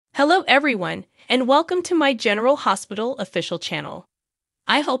Hello everyone, and welcome to my General Hospital official channel.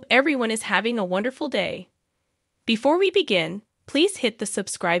 I hope everyone is having a wonderful day. Before we begin, please hit the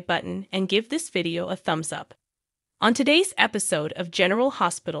subscribe button and give this video a thumbs up. On today's episode of General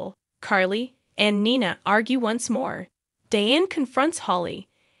Hospital, Carly and Nina argue once more. Diane confronts Holly,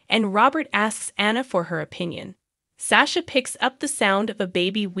 and Robert asks Anna for her opinion. Sasha picks up the sound of a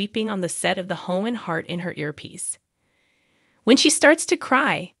baby weeping on the set of The Home and Heart in her earpiece. When she starts to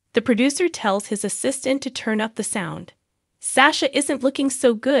cry, the producer tells his assistant to turn up the sound. Sasha isn't looking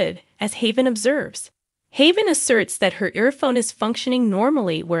so good, as Haven observes. Haven asserts that her earphone is functioning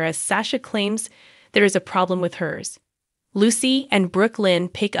normally, whereas Sasha claims there is a problem with hers. Lucy and Brooklyn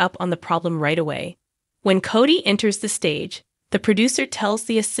pick up on the problem right away. When Cody enters the stage, the producer tells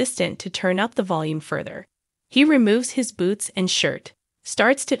the assistant to turn up the volume further. He removes his boots and shirt,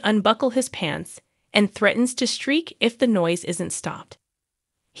 starts to unbuckle his pants, and threatens to streak if the noise isn't stopped.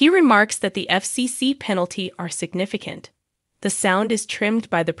 He remarks that the FCC penalty are significant. The sound is trimmed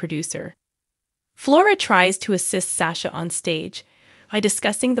by the producer. Flora tries to assist Sasha on stage by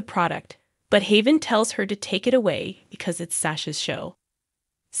discussing the product, but Haven tells her to take it away because it's Sasha's show.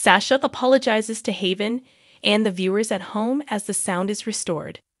 Sasha apologizes to Haven and the viewers at home as the sound is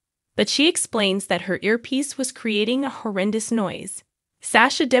restored, but she explains that her earpiece was creating a horrendous noise.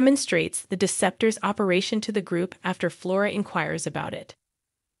 Sasha demonstrates the Deceptor's operation to the group after Flora inquires about it.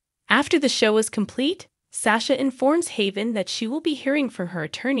 After the show is complete, Sasha informs Haven that she will be hearing from her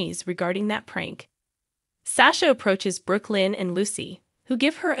attorneys regarding that prank. Sasha approaches Brooklyn and Lucy, who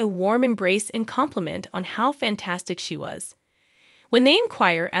give her a warm embrace and compliment on how fantastic she was. When they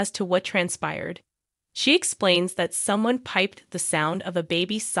inquire as to what transpired, she explains that someone piped the sound of a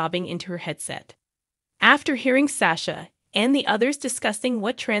baby sobbing into her headset. After hearing Sasha and the others discussing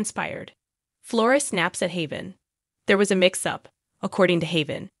what transpired, Flora snaps at Haven. There was a mix-up, according to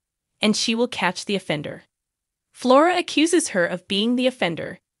Haven, and she will catch the offender. Flora accuses her of being the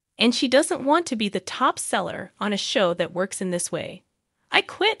offender, and she doesn't want to be the top seller on a show that works in this way. I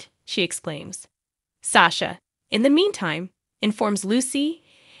quit, she exclaims. Sasha, in the meantime, informs Lucy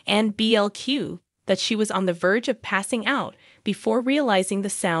and BLQ that she was on the verge of passing out before realizing the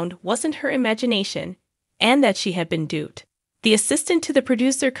sound wasn't her imagination and that she had been duped. The assistant to the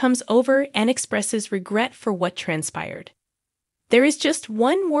producer comes over and expresses regret for what transpired. There is just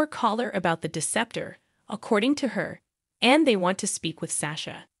one more caller about the Deceptor, according to her, and they want to speak with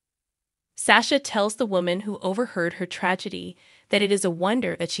Sasha. Sasha tells the woman who overheard her tragedy that it is a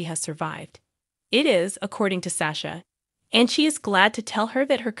wonder that she has survived. It is, according to Sasha, and she is glad to tell her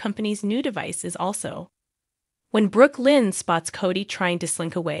that her company's new device is also. When Brooklyn spots Cody trying to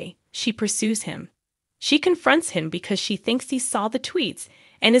slink away, she pursues him. She confronts him because she thinks he saw the tweets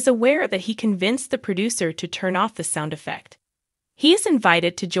and is aware that he convinced the producer to turn off the sound effect. He is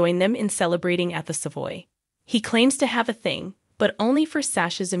invited to join them in celebrating at the Savoy. He claims to have a thing, but only for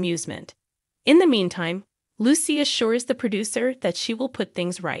Sasha's amusement. In the meantime, Lucy assures the producer that she will put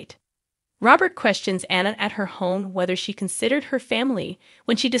things right. Robert questions Anna at her home whether she considered her family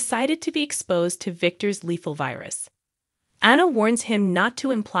when she decided to be exposed to Victor's lethal virus. Anna warns him not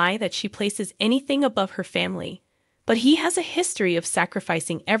to imply that she places anything above her family, but he has a history of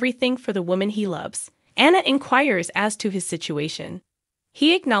sacrificing everything for the woman he loves. Anna inquires as to his situation.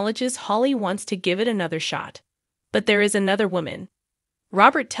 He acknowledges Holly wants to give it another shot, but there is another woman.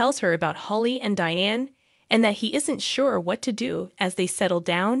 Robert tells her about Holly and Diane and that he isn't sure what to do as they settle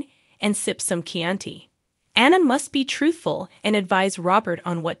down and sip some Chianti. Anna must be truthful and advise Robert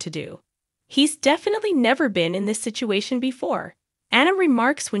on what to do. He's definitely never been in this situation before, Anna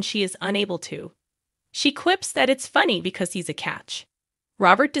remarks when she is unable to. She quips that it's funny because he's a catch.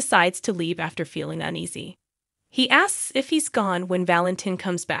 Robert decides to leave after feeling uneasy. He asks if he's gone when Valentin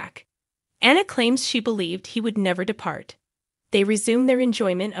comes back. Anna claims she believed he would never depart. They resume their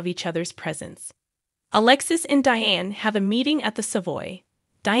enjoyment of each other's presence. Alexis and Diane have a meeting at the Savoy.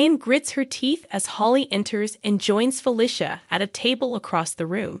 Diane grits her teeth as Holly enters and joins Felicia at a table across the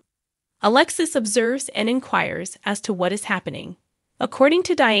room. Alexis observes and inquires as to what is happening. According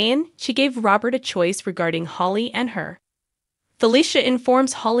to Diane, she gave Robert a choice regarding Holly and her. Felicia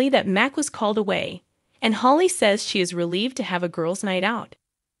informs Holly that Mac was called away, and Holly says she is relieved to have a girls' night out.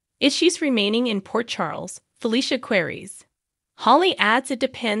 If she's remaining in Port Charles, Felicia queries. Holly adds it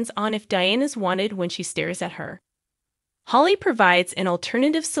depends on if Diane is wanted when she stares at her. Holly provides an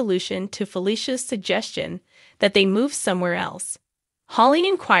alternative solution to Felicia's suggestion that they move somewhere else. Holly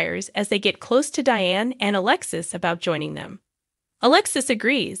inquires as they get close to Diane and Alexis about joining them. Alexis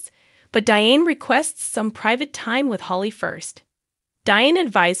agrees, but Diane requests some private time with Holly first. Diane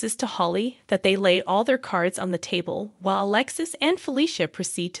advises to Holly that they lay all their cards on the table while Alexis and Felicia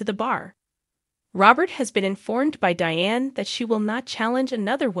proceed to the bar. Robert has been informed by Diane that she will not challenge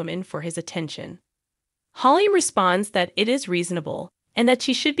another woman for his attention. Holly responds that it is reasonable and that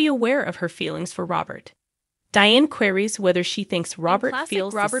she should be aware of her feelings for Robert. Diane queries whether she thinks Robert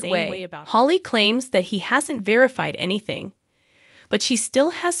feels the same way about her. Holly claims that he hasn't verified anything, but she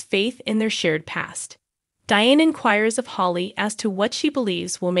still has faith in their shared past. Diane inquires of Holly as to what she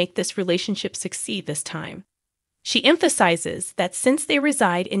believes will make this relationship succeed this time. She emphasizes that since they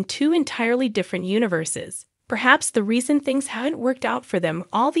reside in two entirely different universes, perhaps the reason things haven't worked out for them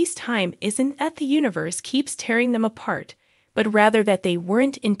all this time isn't that the universe keeps tearing them apart, but rather that they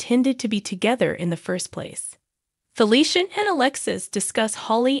weren't intended to be together in the first place. Felicia and Alexis discuss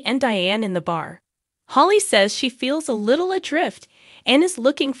Holly and Diane in the bar. Holly says she feels a little adrift and is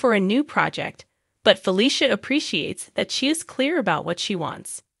looking for a new project, but Felicia appreciates that she is clear about what she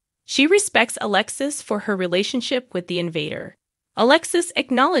wants. She respects Alexis for her relationship with the invader. Alexis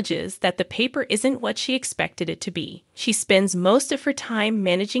acknowledges that the paper isn't what she expected it to be. She spends most of her time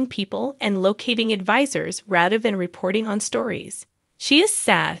managing people and locating advisors rather than reporting on stories. She is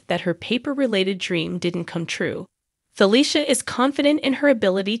sad that her paper-related dream didn't come true. Felicia is confident in her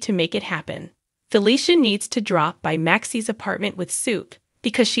ability to make it happen. Felicia needs to drop by Maxie's apartment with soup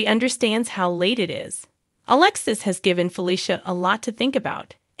because she understands how late it is. Alexis has given Felicia a lot to think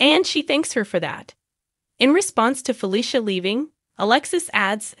about, and she thanks her for that. In response to Felicia leaving, Alexis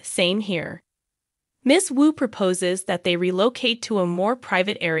adds, "Same here." Ms. Wu proposes that they relocate to a more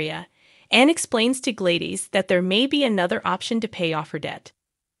private area and explains to Gladys that there may be another option to pay off her debt.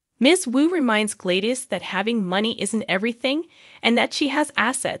 Ms. Wu reminds Gladys that having money isn't everything and that she has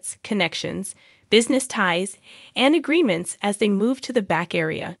assets, connections, business ties, and agreements as they move to the back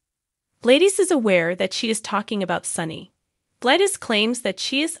area. Gladys is aware that she is talking about Sunny. Gladys claims that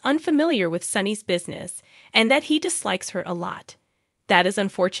she is unfamiliar with Sunny's business and that he dislikes her a lot. That is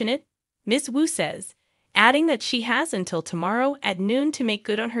unfortunate, Ms. Wu says, adding that she has until tomorrow at noon to make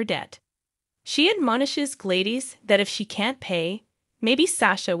good on her debt. She admonishes Gladys that if she can't pay, maybe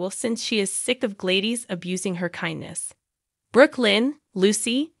Sasha will, since she is sick of Gladys abusing her kindness. Brooklyn,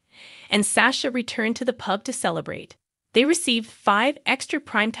 Lucy, and Sasha return to the pub to celebrate. They received 5 extra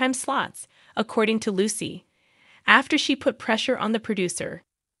primetime slots, according to Lucy, after she put pressure on the producer.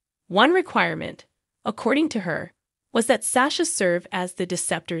 One requirement, according to her, was that Sasha serve as the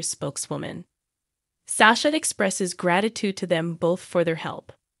Deceptor's spokeswoman. Sasha expresses gratitude to them both for their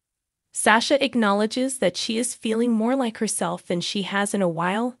help. Sasha acknowledges that she is feeling more like herself than she has in a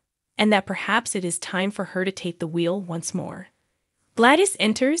while, and that perhaps it is time for her to take the wheel once more. Gladys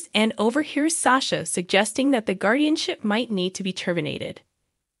enters and overhears Sasha suggesting that the guardianship might need to be terminated.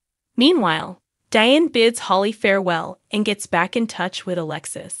 Meanwhile, Diane bids Holly farewell and gets back in touch with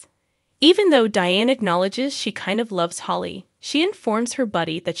Alexis. Even though Diane acknowledges she kind of loves Holly, she informs her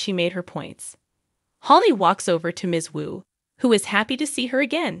buddy that she made her points. Holly walks over to Ms. Wu, who is happy to see her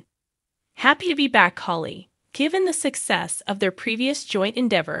again. "Happy to be back, Holly." Given the success of their previous joint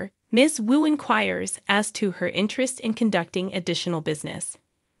endeavor, Ms. Wu inquires as to her interest in conducting additional business.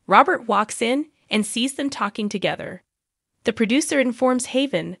 Robert walks in and sees them talking together. The producer informs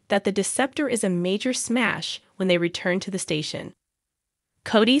Haven that the Deceptor is a major smash when they return to the station.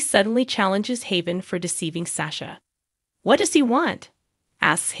 Cody suddenly challenges Haven for deceiving Sasha. "What does he want?"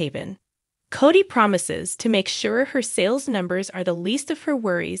 asks Haven. Cody promises to make sure her sales numbers are the least of her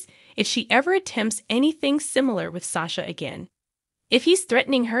worries if she ever attempts anything similar with Sasha again. If he's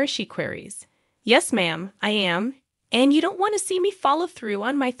threatening her, she queries. "Yes, ma'am, I am, and you don't want to see me follow through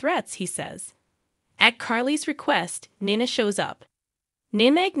on my threats," he says. At Carly's request, Nina shows up.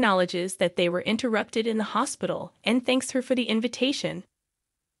 Nina acknowledges that they were interrupted in the hospital and thanks her for the invitation.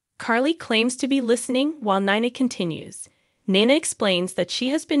 Carly claims to be listening while Nina continues. Nina explains that she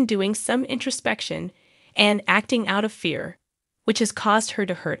has been doing some introspection and acting out of fear, which has caused her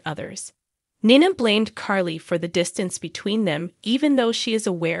to hurt others. Nina blamed Carly for the distance between them, even though she is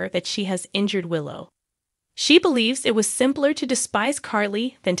aware that she has injured Willow. She believes it was simpler to despise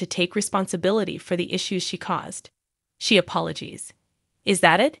Carly than to take responsibility for the issues she caused. She apologizes. "Is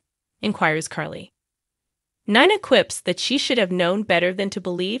that it?" inquires Carly. Nina quips that she should have known better than to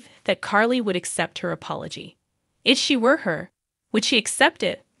believe that Carly would accept her apology. If she were her, would she accept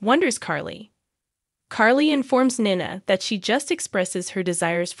it, wonders Carly. Carly informs Nina that she just expresses her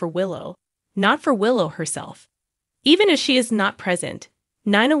desires for Willow, not for Willow herself. Even if she is not present,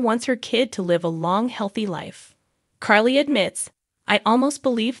 Nina wants her kid to live a long, healthy life. Carly admits, "I almost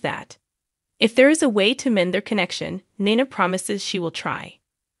believe that." If there is a way to mend their connection, Nina promises she will try.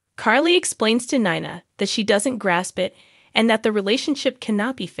 Carly explains to Nina that she doesn't grasp it and that the relationship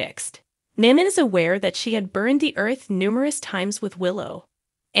cannot be fixed. Nina is aware that she had burned the earth numerous times with Willow,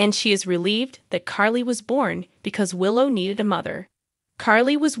 and she is relieved that Carly was born because Willow needed a mother.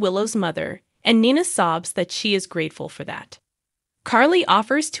 Carly was Willow's mother, and Nina sobs that she is grateful for that. Carly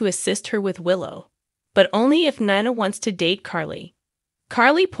offers to assist her with Willow, but only if Nina wants to date Carly.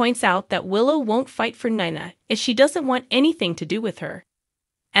 Carly points out that Willow won't fight for Nina if she doesn't want anything to do with her.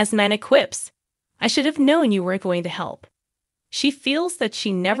 As Nina quips, "I should have known you were going to help." She feels that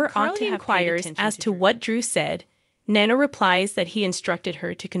she never ought to have inquires as to what Drew said. Nina replies that he instructed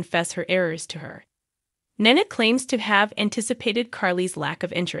her to confess her errors to her. Nina claims to have anticipated Carly's lack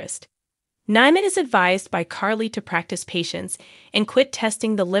of interest. Nina is advised by Carly to practice patience and quit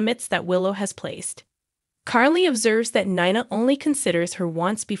testing the limits that Willow has placed. Carly observes that Nina only considers her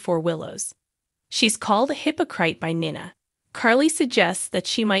wants before Willow's. She's called a hypocrite by Nina. Carly suggests that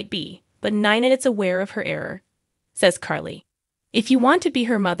she might be, but Nina is aware of her error. Says Carly, "If you want to be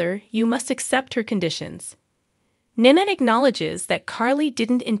her mother, you must accept her conditions." Nina acknowledges that Carly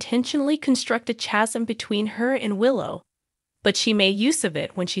didn't intentionally construct a chasm between her and Willow, but she made use of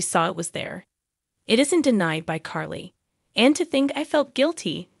it when she saw it was there. It isn't denied by Carly. "And to think I felt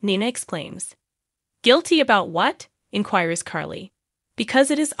guilty," Nina exclaims. "Guilty about what?" inquires Carly.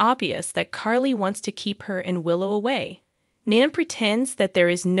 Because it is obvious that Carly wants to keep her and Willow away. Nina pretends that there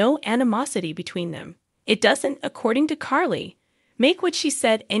is no animosity between them. It doesn't, according to Carly, make what she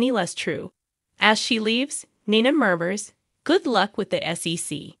said any less true. As she leaves, Nina murmurs, "Good luck with the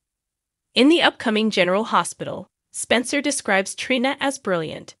SEC." In the upcoming General Hospital, Spencer describes Trina as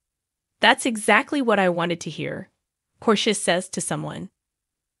brilliant. "That's exactly what I wanted to hear," Portia says to someone.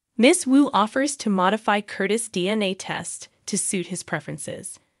 Miss Wu offers to modify Curtis' DNA test to suit his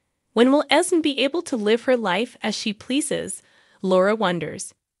preferences. When will Esme be able to live her life as she pleases? Laura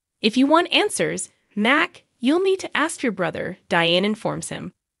wonders. "If you want answers, Mac, you'll need to ask your brother," Diane informs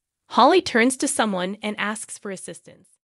him. Holly turns to someone and asks for assistance.